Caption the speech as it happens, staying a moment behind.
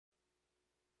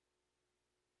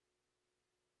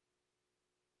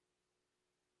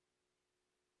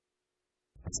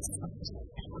Get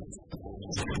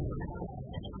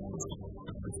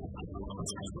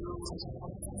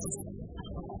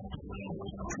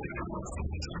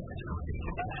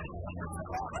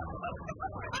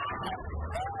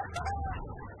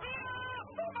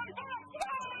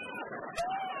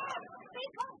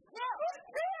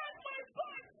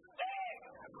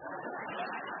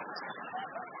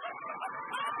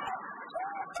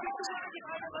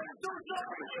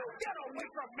away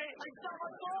from me!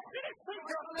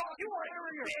 You are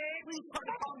area! Please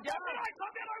calm down! I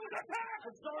thought that I was attacked!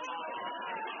 I'm sorry!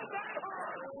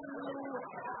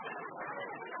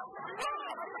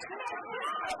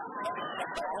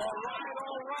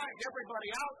 All right, everybody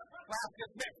out. Class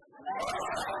dismissed.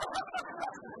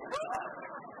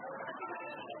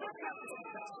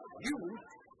 You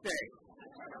stay.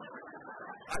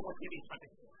 I will give you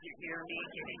something. You hear me,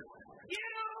 Gibby? You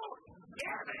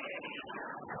hear me?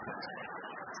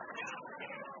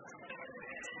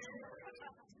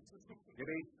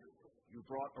 Gibby, you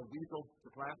brought a weasel to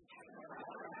class?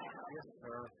 Yes,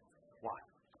 sir. Why?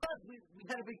 We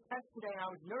had a big test today and I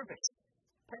was nervous.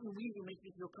 Petting Weasel makes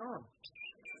me feel calm.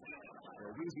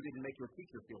 Well, Weasel didn't make your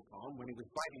teacher feel calm when he was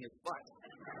biting his butt.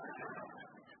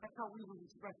 That's how Weasel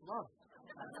express love.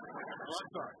 Well, I'm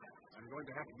sorry. I'm going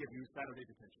to have to give you Saturday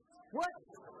detention. What?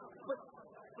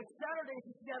 But Saturday is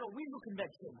the Seattle Weasel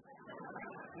Convention.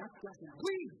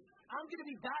 Please! I'm going to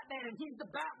be Batman and he's the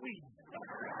Batweed.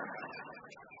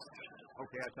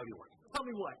 Okay, I'll tell you what. Tell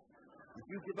me what? If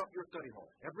you give up your study hall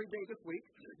every day this week,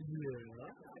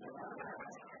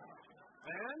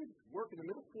 and work in the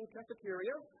middle school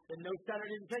cafeteria, then no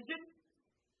Saturday detention?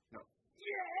 No.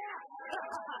 Yeah!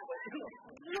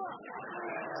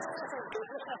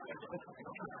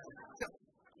 Just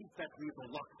keep that weasel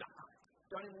locked up.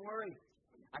 Don't even worry.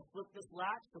 I flipped this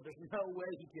latch, so there's no way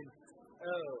he can...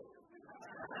 Oh.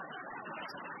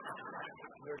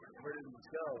 Where did he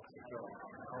go?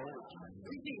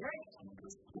 Easy, hey!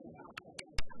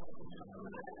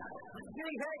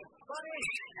 Easy, hey, buddy!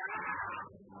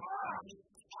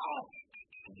 Oh!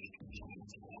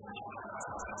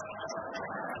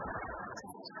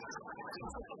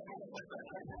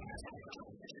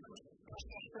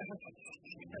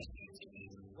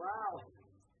 Wow.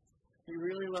 He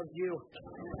really loves you.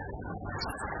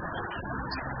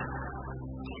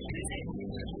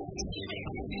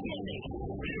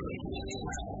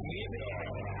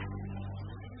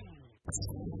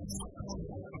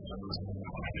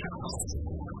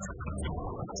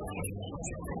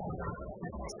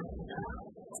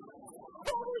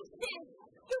 Holy shit!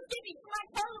 You give me my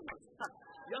phone!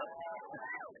 Yup.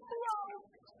 Whoa!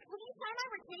 Will you sign my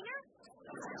retainer?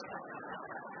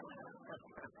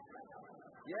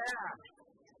 Yeah.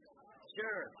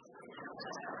 Sure.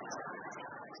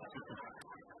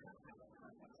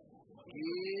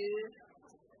 It's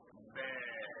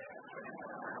bad.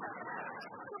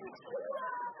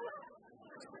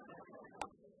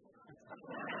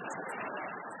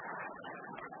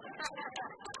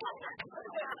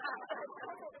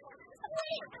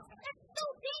 Wait! That's so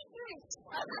dangerous!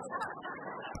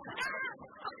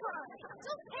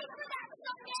 Just pay for that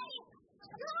someday!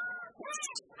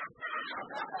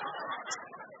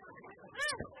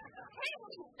 Hey,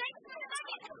 thanks for the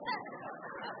money!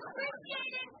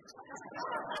 Appreciate it!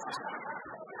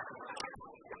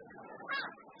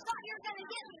 Thought you were gonna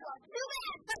get me one. Too bad!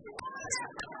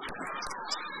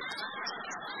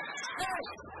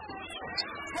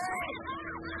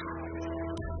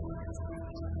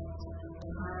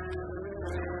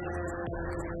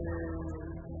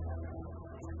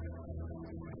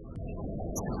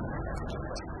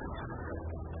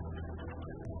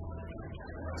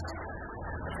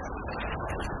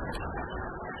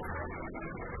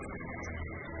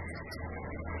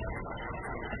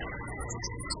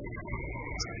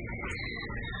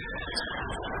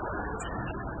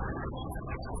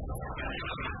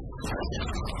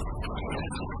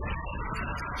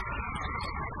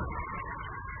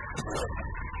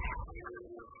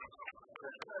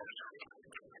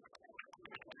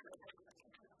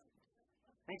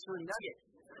 Thanks for the nugget.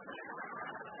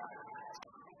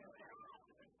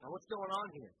 Now, what's going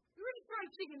on here? You already tried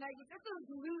chicken nuggets. That's those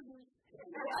losers.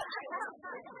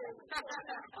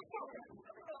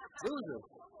 Losers?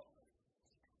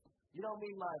 You don't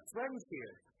mean my friends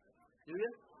here, do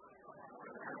you?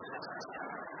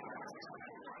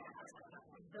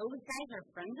 Those guys are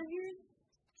friends of yours?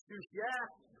 Yeah.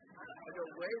 I go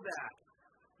way back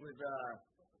with,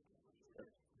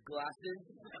 glasses.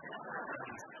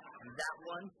 And that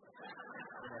one.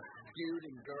 And a dude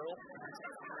and girl.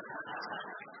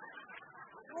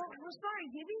 Well, we're sorry,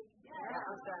 Gibby. Yeah,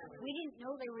 I'm sorry. We didn't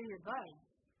know they were your buddies.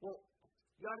 Well,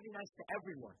 You ought to be nice to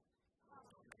everyone.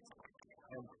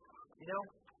 And, you know,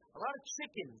 a lot of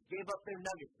chickens gave up their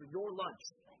nuggets for your lunch.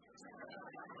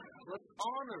 Let's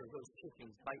honor those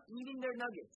chickens by eating their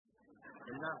nuggets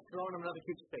and not throwing them in other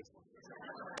kids' faces.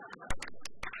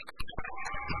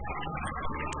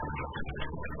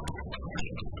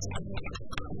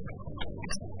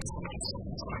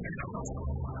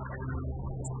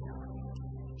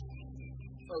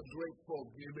 A grateful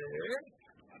Gibby.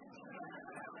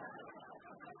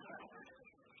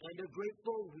 And a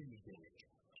grateful reason.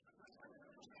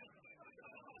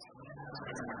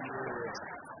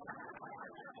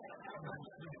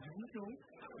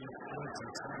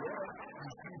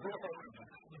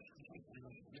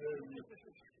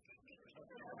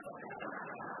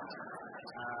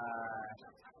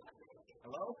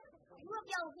 Hello? You have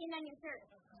yellow paint on your shirt.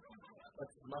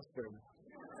 What's mustard?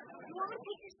 You want me to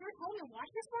take your shirt home and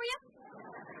wash this for you?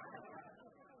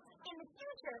 In the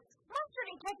future, mustard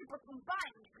and ketchup will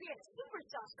combine to create a super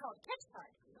sauce called ketchup.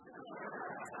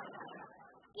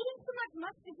 Eating too much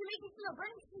mustard can make you feel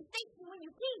burning sensation when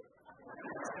you pee.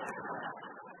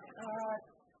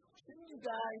 Shouldn't you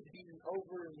guys be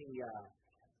over in the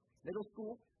middle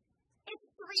school? It's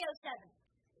 3:07.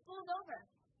 School's over.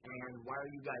 And why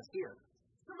are you guys here?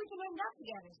 So we can hang out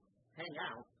together. Hang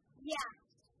out? Yeah,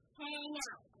 hang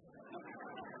out.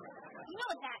 You know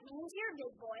what that means. You're a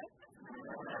big boy.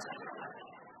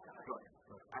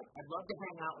 Look, I'd love to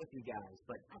hang out with you guys,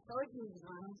 but... I told you he was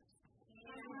lying.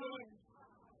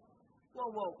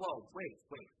 Whoa, wait.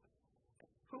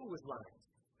 Who was lying?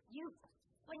 You,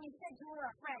 when you said you were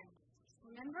a friend.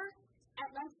 Remember?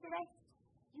 At lunch today?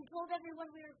 You told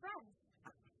everyone we were friends.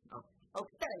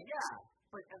 Okay, yeah.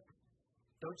 But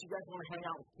don't you guys want to hang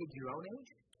out with kids your own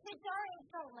age? Kids our age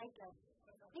don't like us.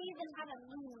 They even have a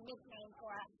mean nickname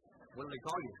for us. What do they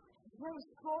call you? Those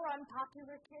poor,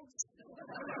 unpopular kids.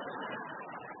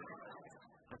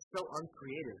 That's so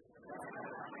uncreative.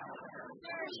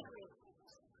 Very creepy.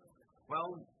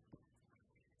 Well,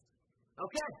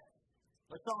 okay.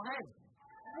 Let's all hang.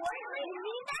 What? You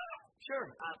mean that? Sure.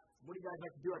 What do you guys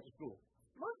like to do after school?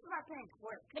 Most of our parents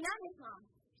work, but not Miss Mom.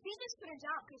 She just quit her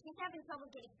job because she's having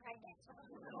trouble getting pregnant.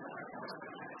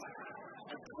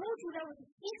 I told you that was a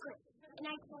secret, and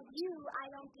I told you I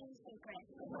don't do secrets.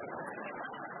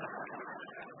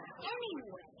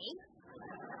 Anyway,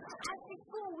 after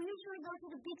school, we usually go to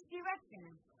the Bixby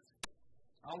restaurant.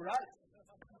 All right.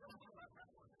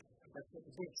 Let's get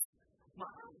the beach. Come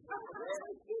on.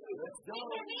 Let's go.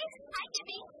 Hi,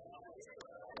 Gibby.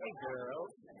 Hey,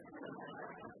 girls.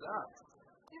 What's up?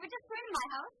 We were just in my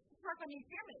house. Work on new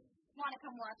pyramid. Want to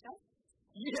come watch us?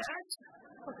 Yes.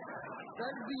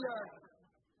 That'd be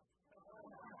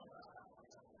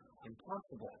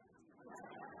impossible.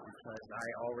 Because I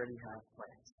already have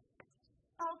plans.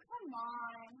 Oh, come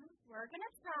on. We're going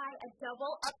to try a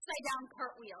double upside-down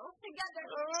cartwheel together.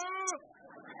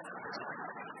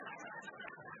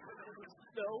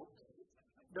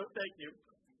 No, thank you.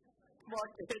 Come on,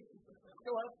 kids.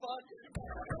 Go have fun.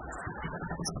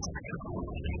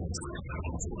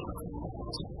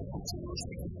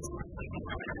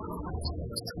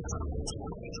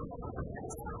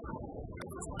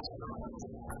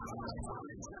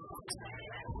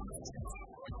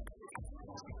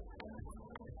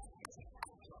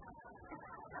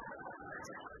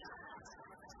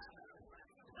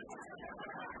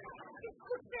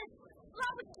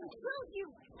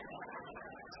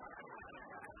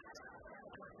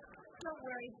 Don't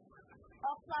worry.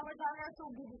 All flowers on Earth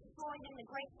will be destroyed in the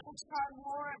Great Postcard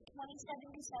War of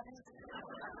 2077.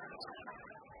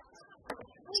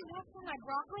 Hey, what's for my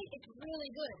broccoli? It's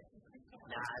really good.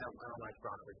 Nah, I don't like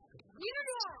broccoli. Neither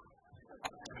do I.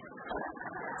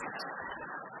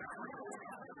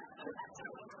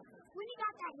 When you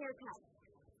got that haircut,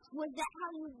 was that how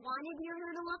you wanted your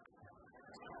hair to look?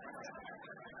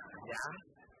 Yeah?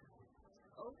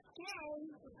 Okay.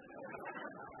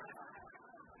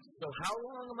 So how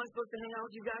long am I supposed to hang out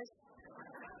with you guys?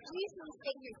 We usually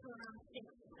stay here till around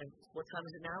 6. And what time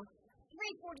is it now?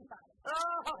 3:45.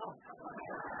 Oh!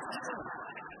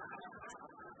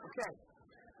 Okay.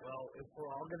 Well, if we're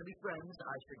all going to be friends,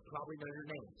 I should probably know your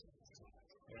names.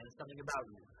 And something about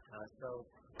you.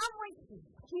 I'm with you.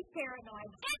 Keep paranoid.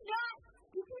 And not.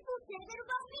 Do people say that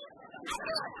about me? I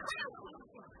do it.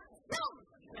 No.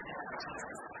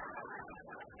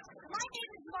 My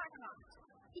name is Markov.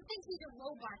 He thinks he's a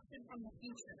robot from the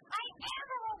future. I am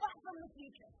a robot from the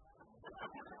future.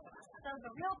 So the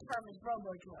real term is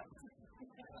RoboDroid.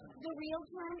 The real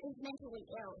term is mentally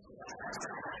ill.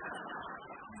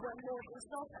 One more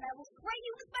insult and I will spray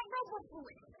you with my robo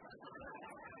fluid.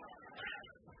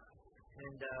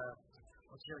 And,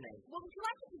 What's your name? What would you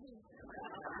like it to be?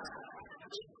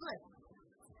 Heathcliff.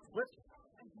 What?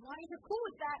 Why are you cool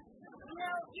with that? You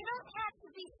know, you don't have to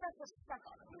be such a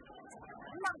sucker.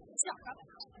 I'm not a sucker.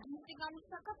 Do you think I'm a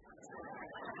sucker?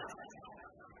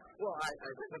 Well,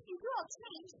 Because if you will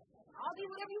change, I'll be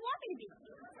whatever you want me to be.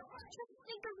 Just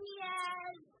think of me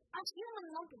as a human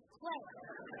lump of clay.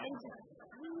 And just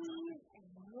squeeze and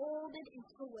mold it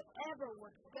into whatever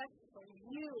works best for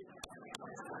you.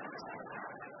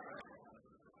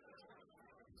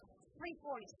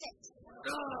 346.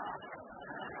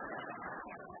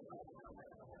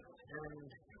 And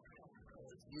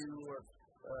you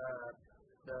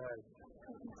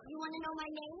You want to know my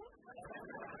name?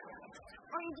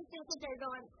 Or are you just going to sit there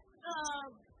going,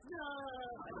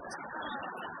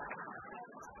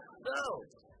 No!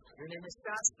 Your name is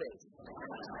Fastface.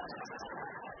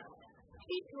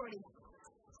 He's Shorty.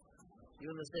 You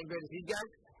in the same grade as these guys?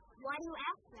 Why do you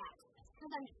ask that?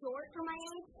 Because I'm short for my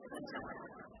age?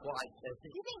 Well, I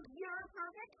think... You think you're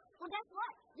perfect? Well, guess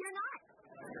what? You're not.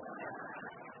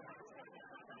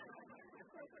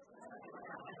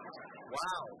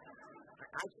 Wow.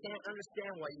 I can't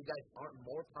understand why you guys aren't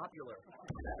more popular.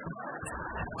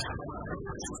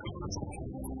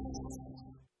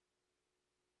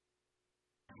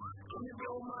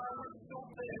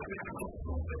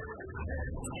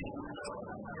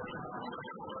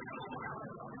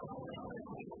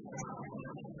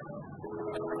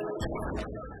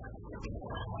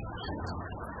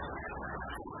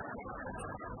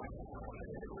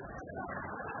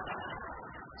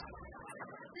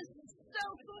 This is so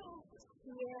cool.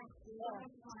 Yeah.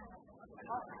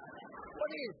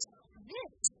 What is?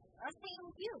 This. Us being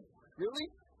with you. Really?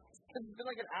 It's been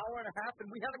like an hour and a half and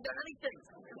we haven't done anything.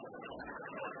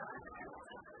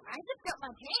 I just got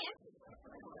my pants.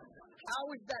 How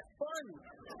is that fun?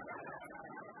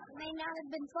 It may not have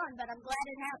been fun, but I'm glad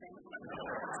it happened.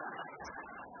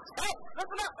 Hey,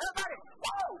 listen up, everybody!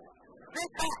 Whoa!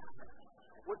 This hat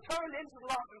was turned into the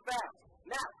lost and found.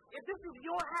 Now, if this is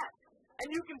your hat, and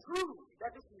you can prove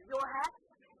that this is your hat,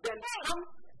 then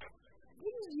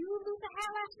Didn't you lose a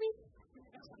hat last week?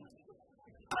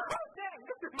 Oh, damn,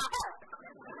 this is my hat!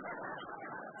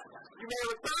 You may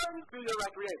return to your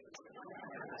recreation.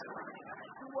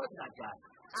 Who was that guy?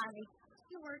 Ozzy.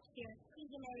 He works here. He's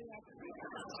an idiot.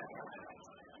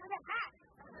 Where's the hat?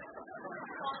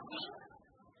 Ozzy.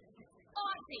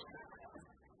 Ozzy.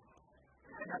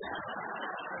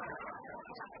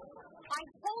 I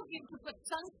told you to put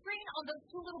sunscreen on those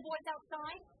two little boys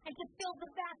outside and to fill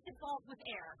the basketballs with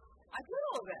air. I did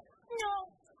all of that.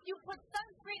 No, you put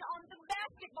sunscreen on the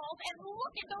basketballs and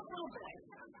look at those little boys.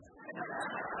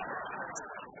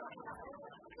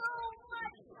 So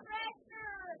much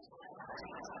pressure.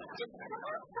 Just come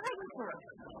outside with her.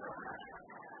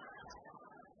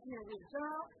 Here we go.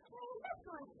 Okay, let's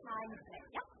go inside and play.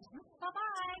 Yep.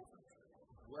 Bye-bye.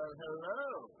 Well, hello.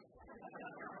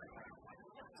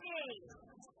 Hey.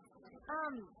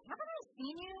 Haven't I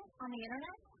seen you on the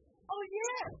internet? Oh,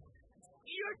 yeah.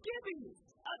 You're Gibby.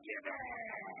 A Gibby.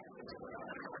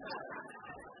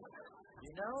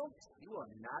 You know, you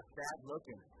are not bad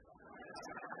looking.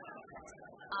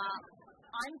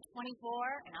 I'm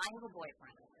 24 and I have a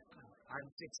boyfriend. I'm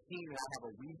 16 and I have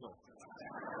a weasel.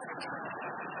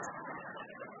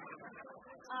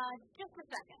 Just a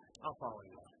second. I'll follow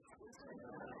you.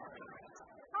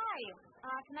 Hi.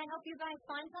 Can I help you guys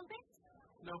find something?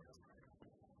 No.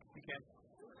 You can.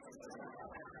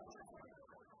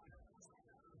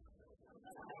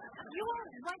 You are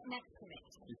right next to me.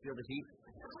 You feel the heat?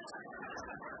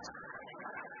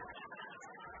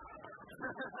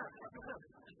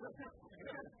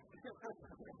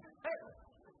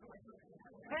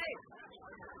 Hey!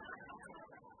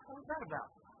 What was that about?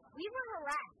 We were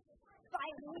harassed by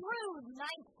rude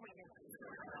ninth graders.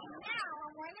 Now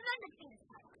I'm wearing an underpants.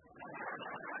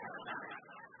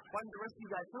 Why didn't the rest of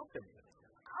you guys help them?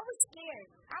 I was scared.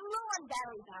 I'm low on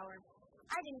battery power.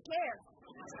 I didn't care.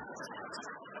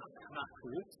 Not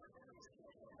cool.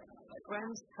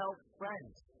 Friends help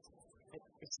friends.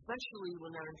 Especially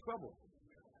when they're in trouble.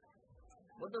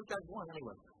 What do those guys want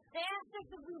anyway? They asked us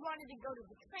if we wanted to go to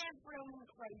the tramp room and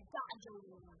play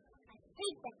Dodgerine. I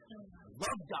hate that game.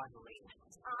 Love Dodgerine.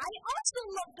 I also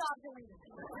love Dodgerine.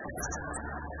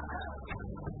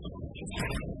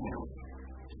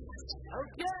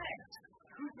 Okay.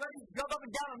 Who's ready to jump up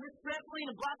and down on this trampoline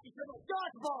and blast each other with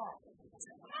dodgeball?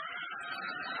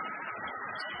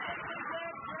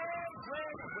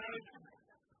 Wait.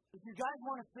 If you guys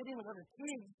want to fit in with other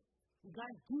kids, you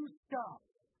guys do stuff.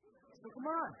 So come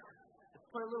on. Let's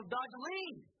play a little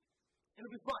Dodgerine. It'll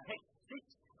be fun. Hey, see?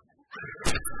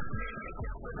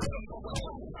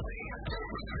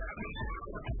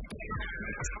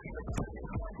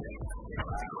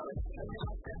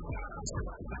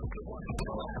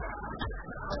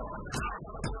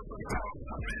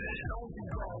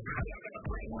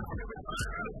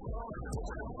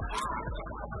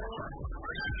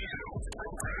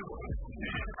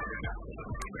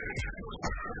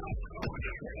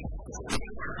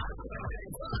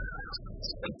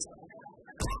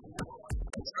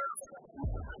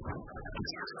 I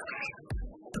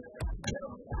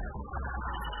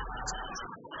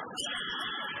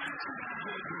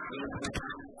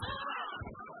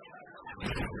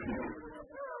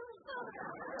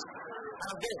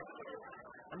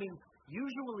mean,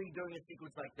 usually during a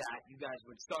sequence like that, you guys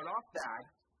would start off bad,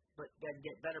 but then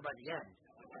get better by the end.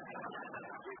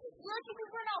 Look at the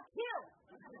run out too.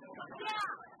 Yeah,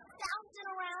 bouncing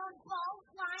around, balls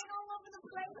flying all over the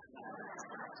place.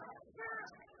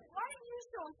 Why don't you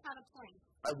show us how to play?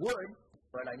 I would,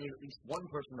 but I need at least one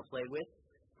person to play with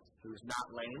who's not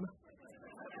lame.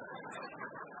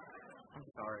 I'm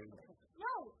sorry.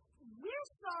 No, we're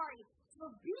sorry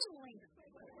for being lame.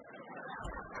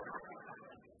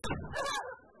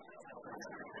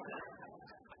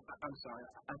 I'm sorry.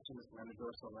 I shouldn't have slammed the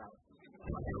door so loud.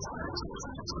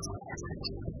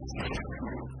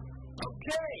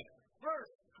 Okay,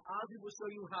 first, Ozzy will show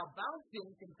you how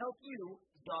bouncing can help you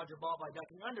dodge a ball by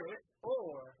ducking under it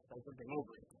or by jumping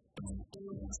over it.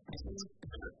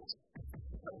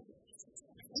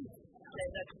 Okay,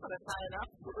 that's high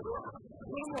enough.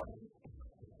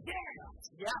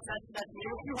 Yeah, that's a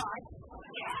little too high.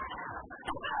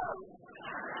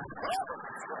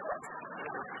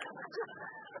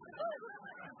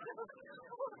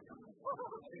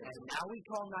 And now we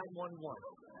call 911.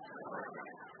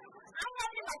 I'm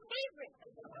having my favorite.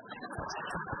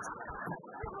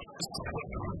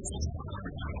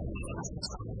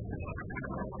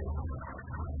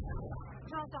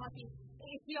 How's Ozzy?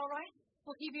 Is he all right?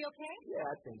 Will he be okay? Yeah,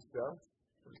 I think so.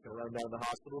 I'm just going to run down to the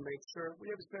hospital and make sure. We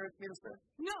have his parents meet us there?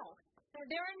 No,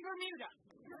 they're in Bermuda.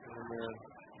 And,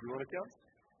 you want to come?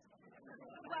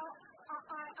 Well,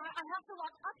 I have to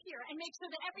lock up here and make sure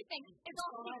that everything is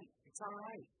all safe. It's all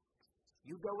right.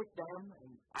 You go with them,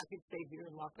 and I can stay here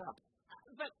and lock up.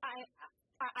 But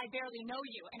I barely know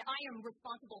you, and I am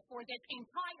responsible for this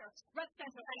entire rec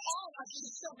center and all of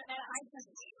these children. And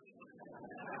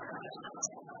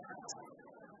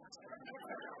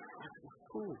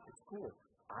It's cool.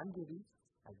 I'm Gibby.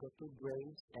 I get good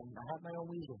grades, and I have my own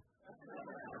weasel.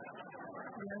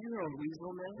 You have your own weasel,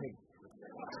 man? Hey.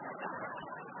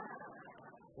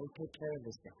 They take care of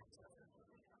this thing.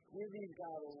 Gibby's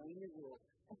got a weasel.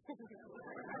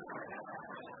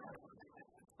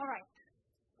 all right.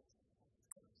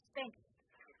 Thanks.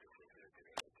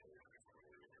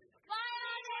 Bye,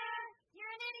 Oscar! You're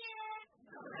an idiot!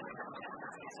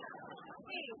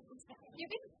 Hey,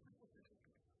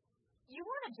 you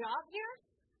want a job here?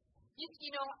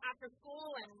 You know, after school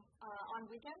and on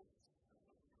weekends?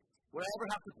 Would I ever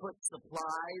have to put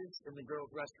supplies in the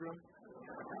girls' restroom?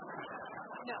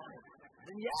 No.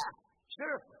 Then yeah,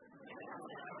 sure.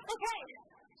 Okay,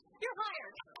 you're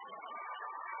hired.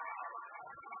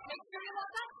 Make sure you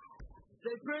look up.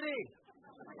 Stay pretty.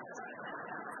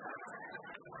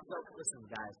 So, listen,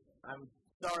 guys, I'm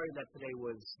sorry that today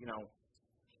was,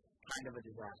 kind of a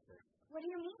disaster. What do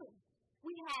you mean?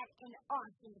 We had an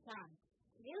awesome time.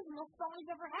 It was the most fun we've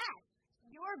ever had.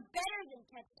 You're better than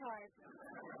Ted Tart.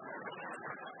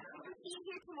 Will you see you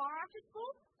here tomorrow after school?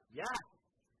 Yeah,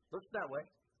 looks that way.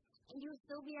 And you'll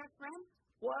still be our friend?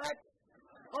 What?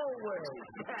 Always.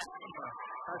 Yeah.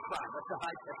 That's fine. That's a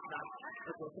high tech stuff.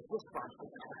 Okay, it's this fun.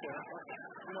 Okay.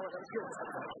 You know what? That's good.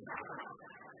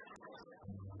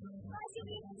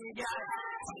 You got it.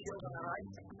 All right.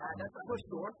 That's a push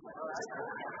door. All right.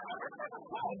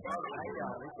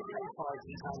 We can do these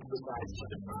parties sometimes.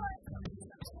 Goodbye.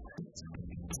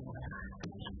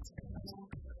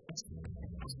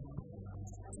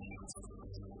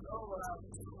 Oh,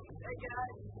 hey,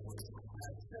 guys.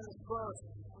 That's close.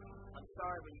 I'm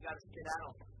sorry, but you got to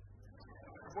skedaddle.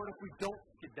 What if we don't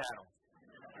skedaddle?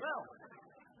 Well,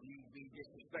 you'd be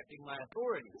disrespecting my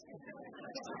authority.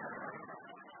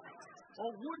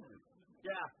 Oh, would you?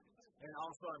 Yeah. And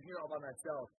also, I'm here all by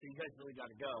myself, so you guys really got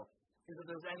to go. Because if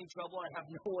there's any trouble, I have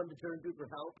no one to turn to for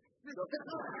help. So,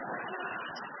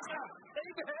 hey,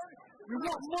 man. You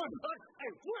want money? Hey,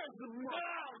 where's the money?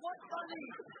 What money?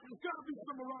 There's got to be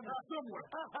some around here somewhere.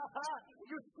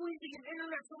 You're squeezing an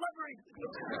internet celebrity.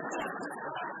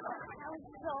 That was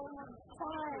so much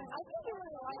fun. I think you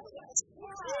really liked it.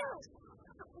 Yeah.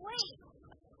 Wait.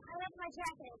 I left my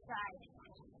jacket inside.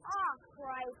 Oh,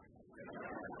 Christ.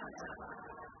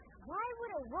 Why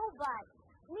would a robot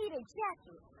need a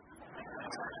jacket?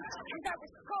 And that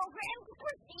was programmed to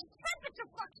perceive temperature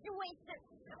fluctuations.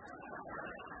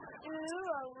 Ooh,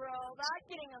 a robot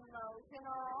getting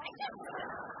emotional.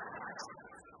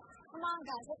 Come on,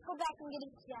 guys, let's go back and get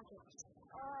his jacket.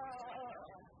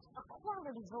 A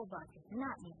quality robot does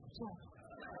not need a jacket.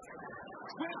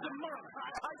 Where's the money?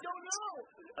 I don't know.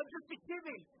 I'm just a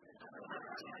kidding.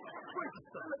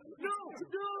 No,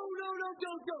 don't.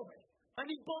 I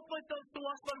need both my thumbs to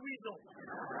wash my weasel.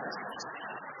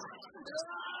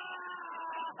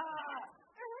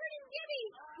 Gibby,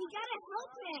 you gotta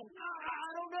help him.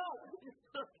 I don't know.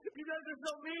 You guys are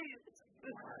so mean.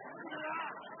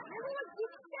 Remember what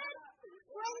Gibby said?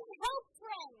 Friends help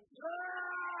friends.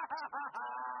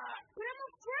 But I'm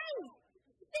afraid.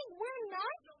 You think we're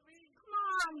nuts? Come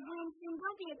on, Vincent,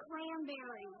 don't be a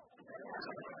cranberry.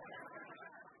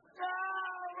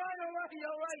 All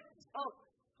right. Oh,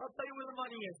 I'll tell you where the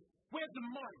money is. Where's the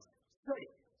money? Say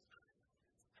it.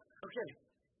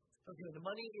 Okay, the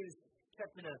money is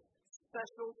kept in a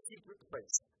special secret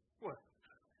place. What?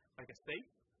 Like a safe?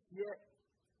 Yeah.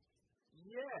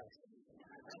 Yes.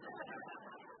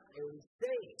 A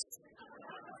safe.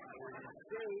 A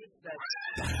safe that's...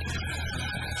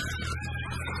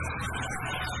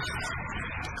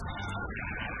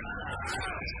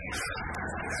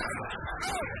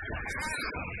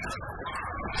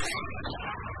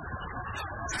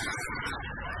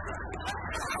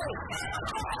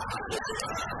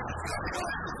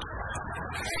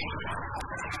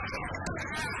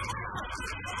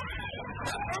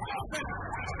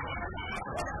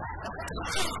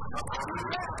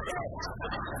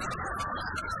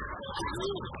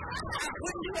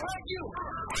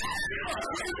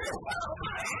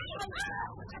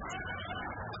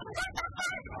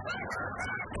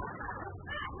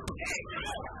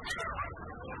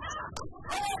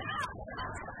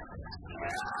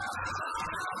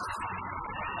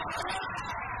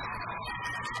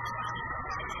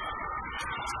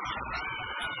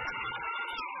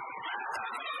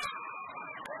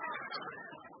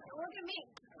 Look at me.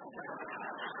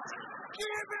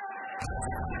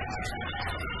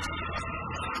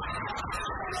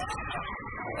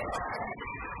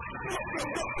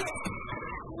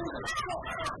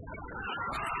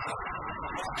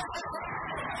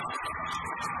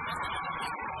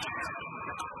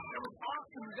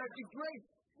 Great.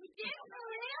 We did it for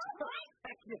real?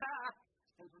 Heck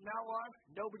yeah. And from now on,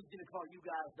 nobody's going to call you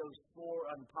guys those four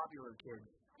unpopular kids.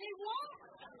 They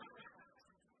won't?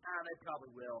 They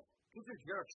probably will. These are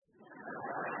jerks.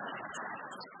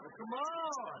 Well, come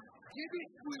on. Give it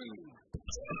to me.